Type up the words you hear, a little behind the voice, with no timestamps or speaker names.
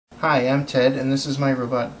Hi, I'm Ted, and this is my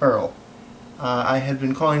robot, Beryl. I had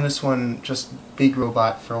been calling this one just Big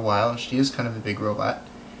Robot for a while. She is kind of a big robot.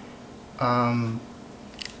 But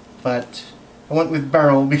I went with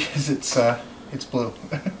Beryl because it's blue.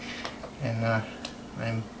 And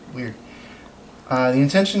I'm weird. The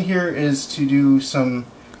intention here is to do some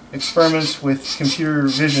experiments with computer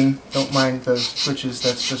vision. Don't mind those twitches,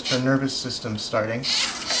 that's just her nervous system starting.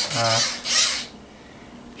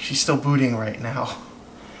 She's still booting right now.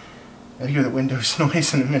 You'll hear the Windows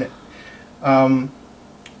noise in a minute. The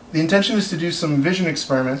intention is to do some vision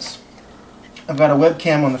experiments. I've got a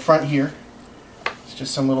webcam on the front here. It's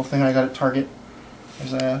just some little thing I got at Target.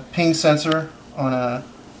 There's a ping sensor on a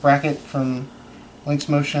bracket from Link's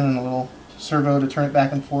Motion and a little servo to turn it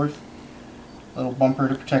back and forth. A little bumper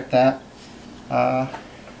to protect that.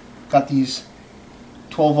 Got these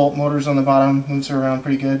 12-volt motors on the bottom, moves her around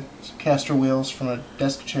pretty good. Some caster wheels from a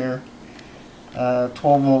desk chair.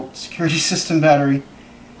 12-volt security system battery.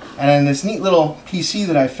 And then this neat little PC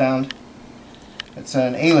that I found. It's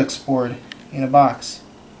an Alix board in a box.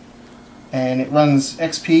 And it runs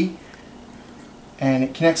XP. And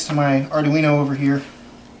it connects to my Arduino over here,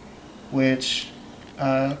 which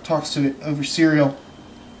talks to it over serial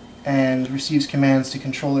and receives commands to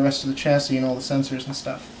control the rest of the chassis and all the sensors and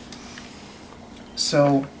stuff.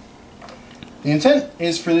 So the intent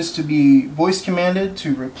is for this to be voice commanded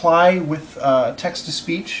to reply with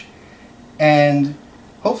text-to-speech, and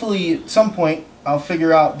hopefully at some point I'll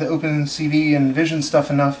figure out the OpenCV and Vision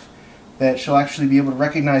stuff enough that she'll actually be able to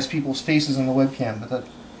recognize people's faces on the webcam, but that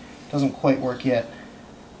doesn't quite work yet.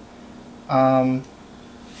 Let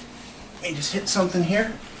me just hit something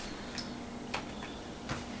here.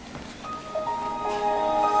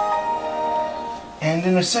 And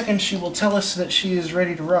in a second she will tell us that she is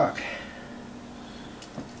ready to rock.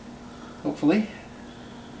 Hopefully.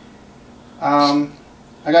 I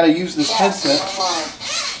gotta use this headset.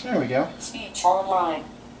 There we go. Speech online.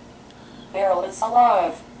 Beryl is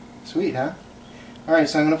alive. Sweet, huh? Alright,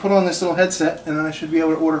 so I'm gonna put on this little headset and then I should be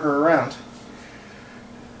able to order her around.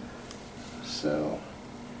 So,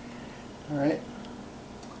 alright.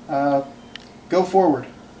 Go forward.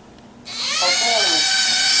 Okay.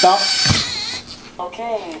 Stop.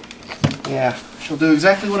 Okay. Yeah, she'll do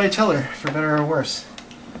exactly what I tell her, for better or worse.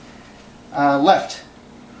 Left.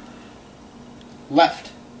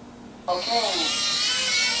 Left. Okay.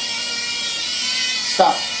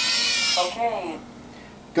 Stop. Okay.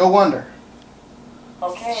 Go under.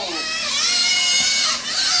 Okay.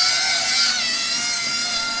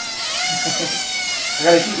 I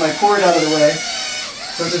gotta keep my cord out of the way.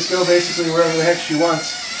 So just go basically wherever the heck she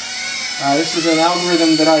wants. This is an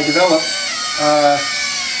algorithm that I developed.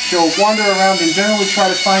 She'll wander around and generally try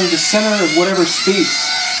to find the center of whatever space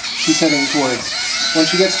she's heading towards. When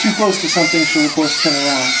she gets too close to something, she'll of course turn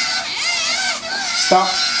around. Stop.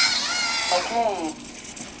 Okay.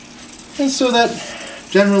 And so that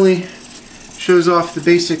generally shows off the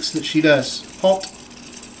basics that she does. Halt.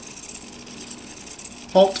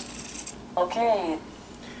 Halt. Okay.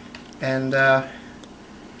 And I'm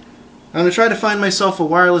going to try to find myself a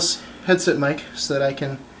wireless headset mic so that I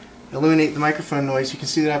can eliminate the microphone noise. You can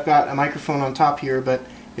see that I've got a microphone on top here, but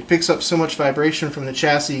it picks up so much vibration from the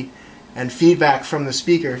chassis and feedback from the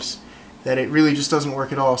speakers that it really just doesn't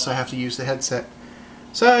work at all, so I have to use the headset.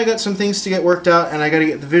 So I got some things to get worked out and I got to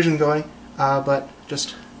get the vision going, but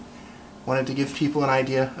just wanted to give people an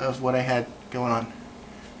idea of what I had going on.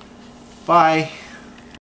 Bye.